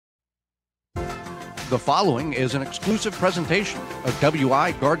The following is an exclusive presentation of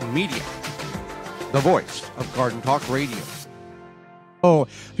WI Garden Media, the voice of Garden Talk Radio. Oh,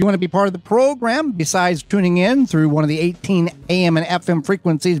 if you want to be part of the program, besides tuning in through one of the 18 AM and FM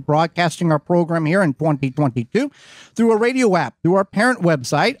frequencies broadcasting our program here in 2022, through a radio app, through our parent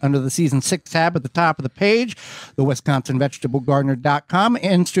website, under the Season 6 tab at the top of the page, the WisconsinVegetableGardener.com,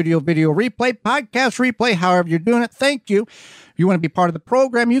 in-studio video replay, podcast replay, however you're doing it, thank you. If you want to be part of the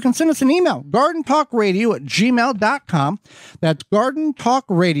program, you can send us an email, gardentalkradio@gmail.com. That's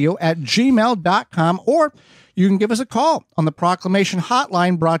gardentalkradio@gmail.com, or you can give us a call on the Proclamation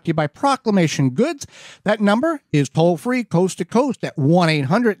Hotline brought to you by Proclamation Goods. That number is toll-free, coast-to-coast at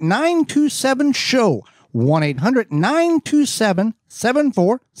 1-800-927-SHOW,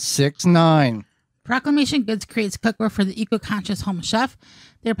 1-800-927-7469. Proclamation Goods creates cookware for the eco-conscious home chef.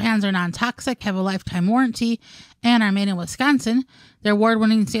 Their pans are non-toxic, have a lifetime warranty, and are made in Wisconsin. Their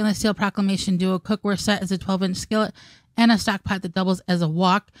award-winning stainless steel Proclamation Duo cookware set is a 12-inch skillet and a stock pot that doubles as a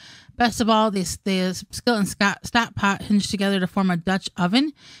wok. Best of all, the skillet and stock pot hinge together to form a Dutch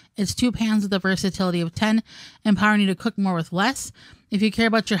oven. It's 2 pans with a versatility of 10, empowering you to cook more with less. If you care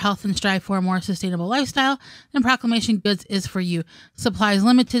about your health and strive for a more sustainable lifestyle, then Proclamation Goods is for you. Supplies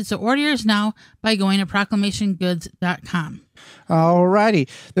limited, so order yours now by going to proclamationgoods.com. All righty.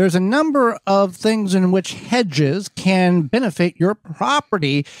 There's a number of things in which hedges can benefit your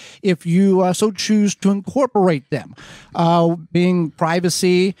property if you so choose to incorporate them. Being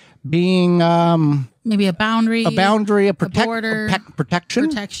privacy, being maybe a boundary, a border,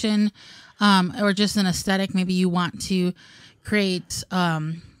 protection, or just an aesthetic. Maybe you want to create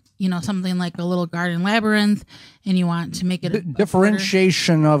something like a little garden labyrinth, and you want to make it a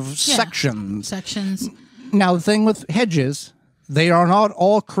differentiation of sections. Now, the thing with hedges, they are not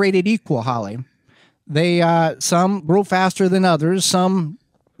all created equal, Holly. They some grow faster than others. Some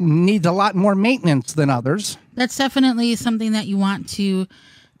need a lot more maintenance than others. That's definitely something that you want to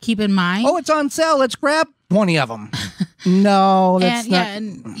keep in mind. Oh, it's on sale. Let's grab 20 of them. No, that's not. Yeah,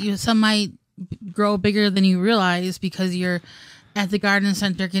 and some might grow bigger than you realize because you're at the garden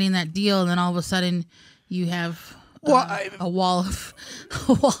center getting that deal, and then all of a sudden you have a wall.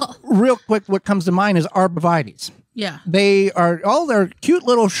 Real quick, what comes to mind is arborvitaes. Yeah. They're cute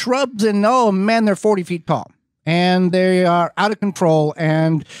little shrubs, and oh man, they're 40 feet tall, and they are out of control.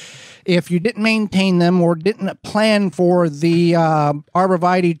 And if you didn't maintain them or didn't plan for the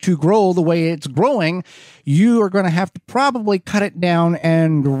arborvitae to grow the way it's growing, you are going to have to probably cut it down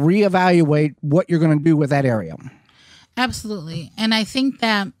and reevaluate what you're going to do with that area. Absolutely. And I think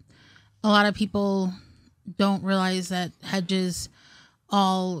that a lot of people don't realize that hedges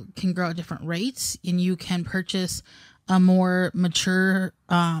all can grow at different rates, and you can purchase a more mature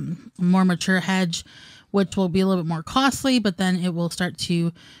hedge, which will be a little bit more costly, but then it will start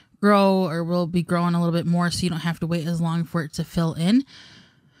to grow, or will be growing a little bit more, so you don't have to wait as long for it to fill in.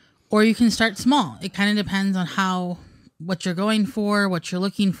 Or you can start small. It kind of depends on what you're going for, what you're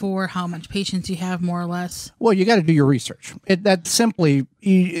looking for, how much patience you have, more or less. Well, you got to do your research. That's simply,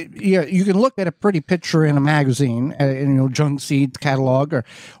 you can look at a pretty picture in a magazine, Junk Seeds catalog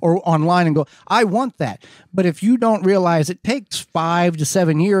or online and go, I want that. But if you don't realize it takes 5 to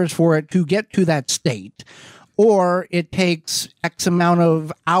 7 years for it to get to that state, or it takes X amount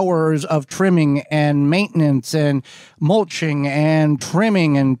of hours of trimming and maintenance and mulching and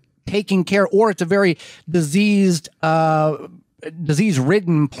trimming and taking care, or it's a very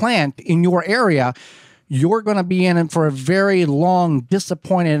disease-ridden plant in your area, you're going to be in it for a very long,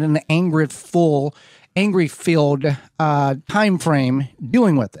 disappointed, and angry-filled time frame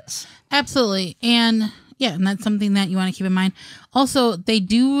dealing with this. Absolutely. And that's something that you want to keep in mind. Also, they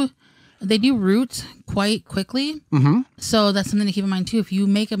do root quite quickly. Mm-hmm. So that's something to keep in mind too. If you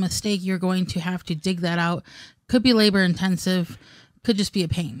make a mistake, you're going to have to dig that out. Could be labor intensive. Could just be a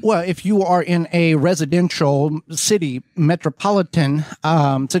pain. Well, if you are in a residential city metropolitan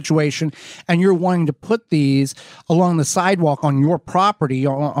situation and you're wanting to put these along the sidewalk on your property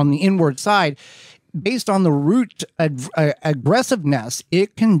on the inward side, based on the root aggressiveness,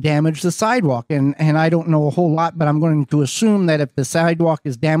 it can damage the sidewalk. And I don't know a whole lot, but I'm going to assume that if the sidewalk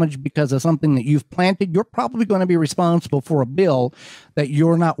is damaged because of something that you've planted, you're probably going to be responsible for a bill that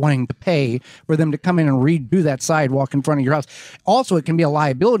you're not wanting to pay for them to come in and redo that sidewalk in front of your house. Also, it can be a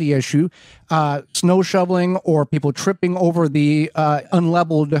liability issue, snow shoveling or people tripping over the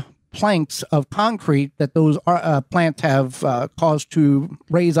unleveled planks of concrete that those plants have caused to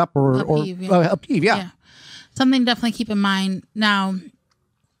raise up or upheave. Yeah. Something to definitely keep in mind. Now,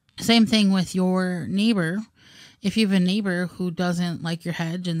 same thing with your neighbor. If you have a neighbor who doesn't like your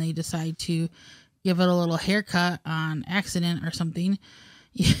hedge and they decide to give it a little haircut on accident or something,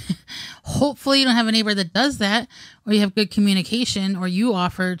 hopefully you don't have a neighbor that does that, or you have good communication, or you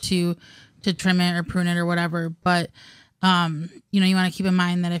offer to trim it or prune it or whatever. But, you want to keep in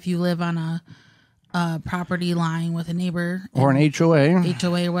mind that if you live on a property line with a neighbor or an HOA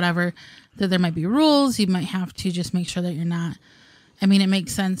or whatever, that there might be rules. You might have to just make sure that you're not. I mean, it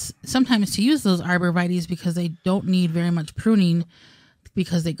makes sense sometimes to use those arborvitaes because they don't need very much pruning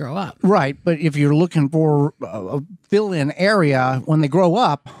because they grow up. Right. But if you're looking for a fill-in area when they grow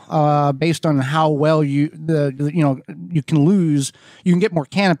up, based on how well you can get more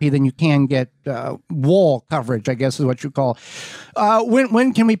canopy than you can get wall coverage, I guess is what you call.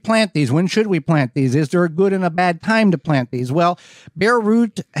 When can we plant these? When should we plant these? Is there a good and a bad time to plant these? Well, bare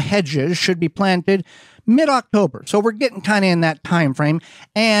root hedges should be planted mid-October. So we're getting kind of in that time frame,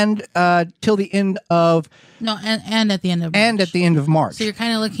 and till the end of and at the end of March. And at the end of March. So you're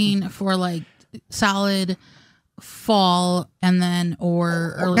kind of looking for like solid fall, and then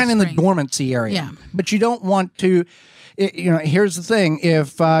or early kind of in spring. the dormancy area. Yeah. But you don't want to. Here's the thing: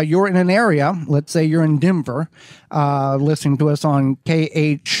 if you're in an area, let's say you're in Denver, listening to us on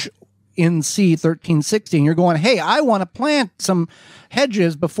KHNC 1360, and you're going, hey, I want to plant some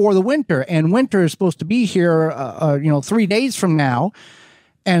hedges before the winter, and winter is supposed to be here 3 days from now,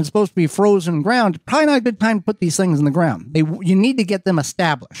 and it's supposed to be frozen ground. Probably not a good time to put these things in the ground. You need to get them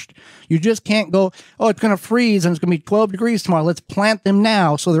established. You just can't go, oh, it's going to freeze and it's going to be 12 degrees tomorrow, let's plant them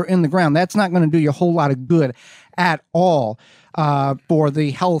now so they're in the ground. That's not going to do you a whole lot of good at all for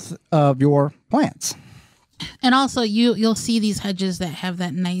the health of your plants. And also you'll see these hedges that have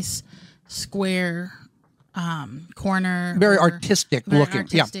that nice square corner, very artistic looking.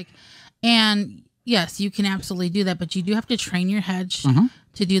 Yeah. And yes, you can absolutely do that, but you do have to train your hedge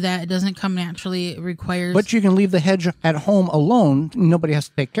to do that. It doesn't come naturally. It requires. But you can leave the hedge at home alone. Nobody has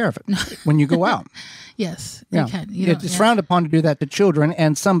to take care of it when you go out. Yes, yeah. You can. It's frowned upon to do that to children,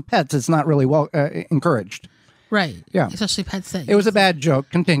 and some pets it's not really well encouraged. Right. Yeah. Especially pets that. It was a bad joke.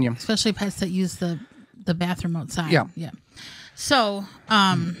 Continue. Especially pets that use the bathroom outside. Yeah. Yeah. So,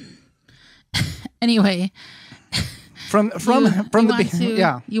 anyway. From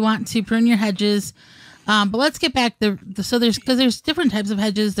the you want to prune your hedges, but let's get back there's different types of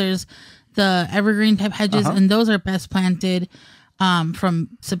hedges. There's the evergreen type hedges, and those are best planted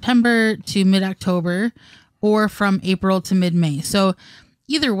from September to mid-October, or from April to mid-May. So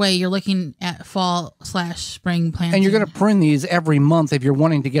either way, you're looking at fall/spring planting. And you're going to prune these every month if you're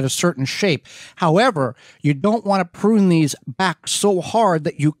wanting to get a certain shape. However, you don't want to prune these back so hard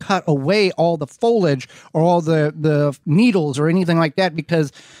that you cut away all the foliage or all the needles or anything like that,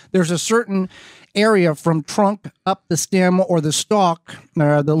 because there's a certain area from trunk up the stem or the stalk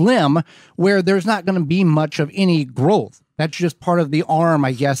or the limb where there's not going to be much of any growth. That's just part of the arm,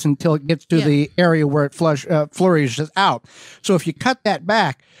 I guess, until it gets to the area where it flourishes out. So if you cut that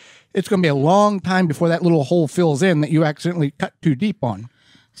back, it's going to be a long time before that little hole fills in that you accidentally cut too deep on.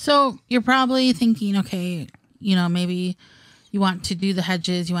 So you're probably thinking, okay, maybe you want to do the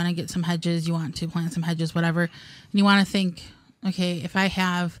hedges, you want to get some hedges, you want to plant some hedges, whatever. And you want to think, okay, if I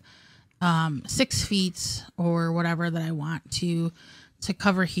have 6 feet or whatever that I want to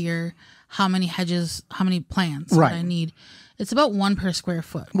cover here, how many hedges, how many plants would I need? It's about 1 per square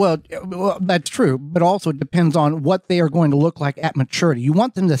foot. Well, that's true, but also it depends on what they are going to look like at maturity. You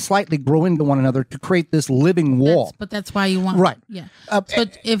want them to slightly grow into one another to create this living wall. But that's why you want, right? Yeah.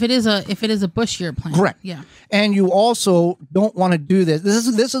 But if it is a bushier plant, correct. Yeah. And you also don't want to do this.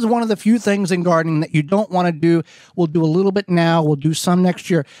 This is one of the few things in gardening that you don't want to do. We'll do a little bit now. We'll do some next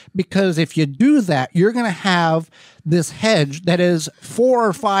year, because if you do that, you're going to have this hedge that is 4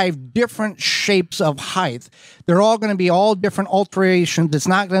 or 5 different shapes of height. They're all going to be all different alterations. It's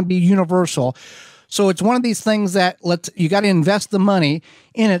not going to be universal. So it's one of these things that you got to invest the money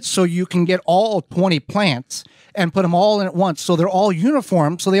in it so you can get all 20 plants and put them all in at once. So they're all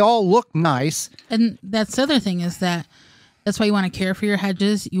uniform. So they all look nice. And that's the other thing is that's why you want to care for your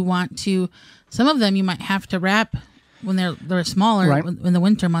hedges. You want to, some of them you might have to wrap when they're smaller in the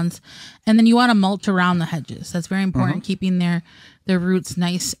winter months, and then you want to mulch around the hedges. That's very important, keeping their roots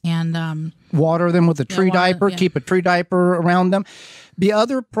nice, and water them with a tree diaper. Keep a tree diaper around them. The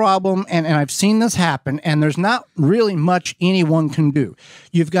other problem, and I've seen this happen, and there's not really much anyone can do.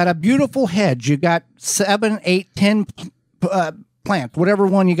 You've got a beautiful hedge. You got 7, 8, 10 plants, whatever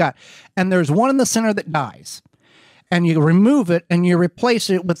one you got, and there's one in the center that dies, and you remove it and you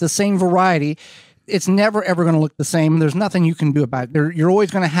replace it with the same variety. It's never, ever going to look the same. There's nothing you can do about it. You're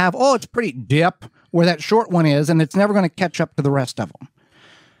always going to have, it's pretty dip where that short one is, and it's never going to catch up to the rest of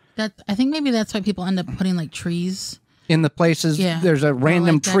them. I think maybe that's why people end up putting like trees in the places. Yeah. There's a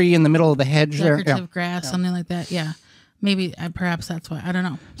random tree in the middle of the hedge there. Decorative grass, something like that. Yeah. Maybe, perhaps that's why. I don't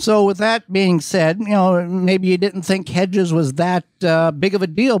know. So with that being said, maybe you didn't think hedges was that big of a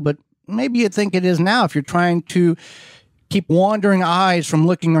deal, but maybe you think it is now if you're trying to keep wandering eyes from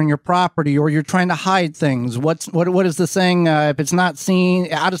looking on your property, or you're trying to hide things. What is the saying? If it's not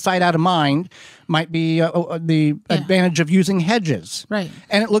seen, out of sight, out of mind, might be the advantage of using hedges. Right.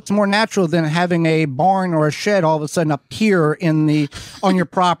 And it looks more natural than having a barn or a shed all of a sudden appear on your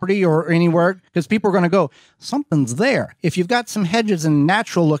property or anywhere, because people are going to go, something's there. If you've got some hedges and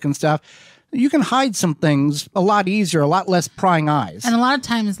natural looking stuff, you can hide some things a lot easier, a lot less prying eyes. And a lot of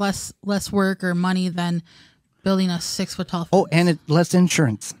times less work or money than building a 6-foot tall fence. Oh, and it's less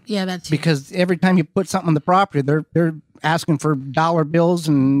insurance. Yeah, that's because every time you put something on the property, they're asking for dollar bills,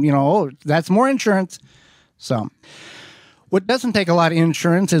 and that's more insurance. So, what doesn't take a lot of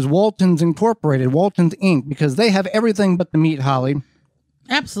insurance is Walton's Incorporated, Walton's Inc., because they have everything but the meat, Holly.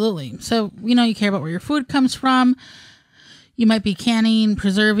 Absolutely. So you care about where your food comes from. You might be canning,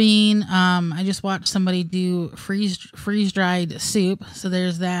 preserving. I just watched somebody do freeze-dried soup. So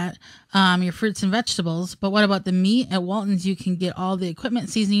there's that. Your fruits and vegetables. But what about the meat? At Walton's, you can get all the equipment,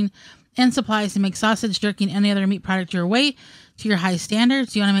 seasoning, and supplies to make sausage, jerky, and any other meat product your way to your high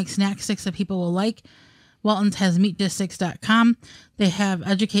standards. You want to make snack sticks that people will like? Walton's has meatdistricts.com. They have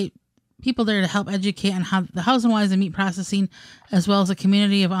people there to help educate on how the house and wise of meat processing, as well as a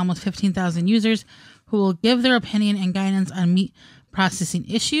community of almost 15,000 users who will give their opinion and guidance on meat processing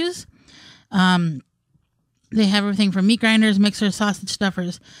issues. They have everything from meat grinders, mixers, sausage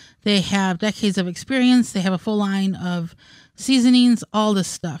stuffers. They have decades of experience. They have a full line of seasonings, all this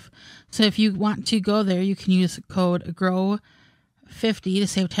stuff. So if you want to go there, you can use code GROW50 to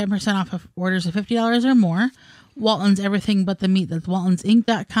save 10% off of orders of $50 or more. Walton's everything but the meat. That's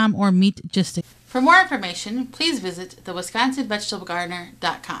waltonsinc.com or meatgistics. For more information, please visit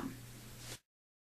thewisconsinvegetablegardener.com.